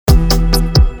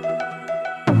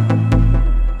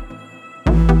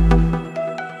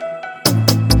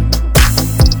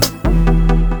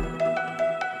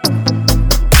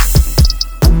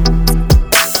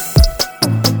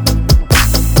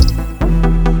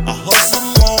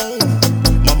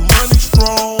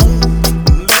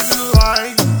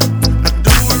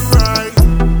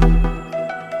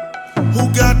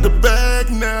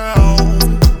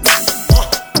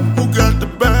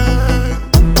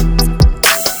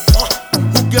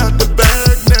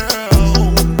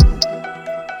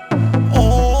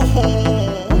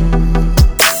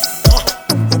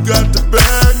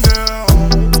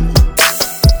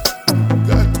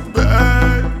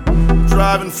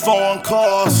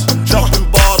cars, jumping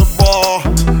bar to bar,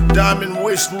 diamond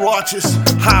waist watches,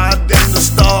 higher than the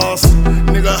stars.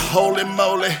 Nigga, holy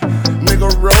moly, nigga,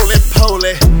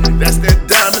 roly-poly. That's that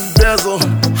diamond bezel,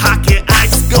 hockey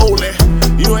ice goalie.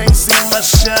 You ain't seen my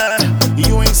shine,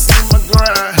 you ain't seen my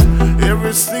grind.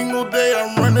 Every single day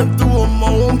I'm running through them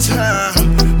on time.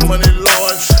 Money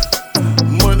large,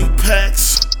 money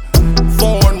packs,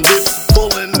 foreign whips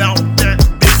pulling out that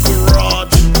big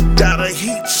garage. Got a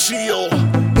heat shield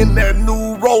in that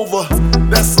new Rover.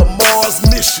 That's a Mars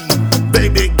mission,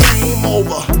 baby, game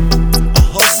over. I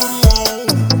hustle on,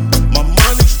 my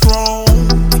money strong.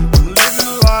 I'm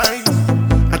living life,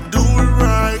 I do it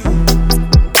right.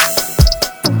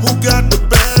 Who got the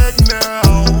bag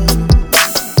now?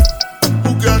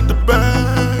 Who got the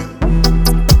bag?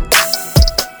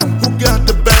 Who got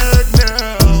the bag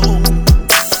now?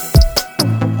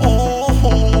 Oh,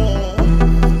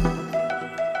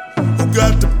 who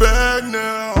got the bag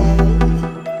now?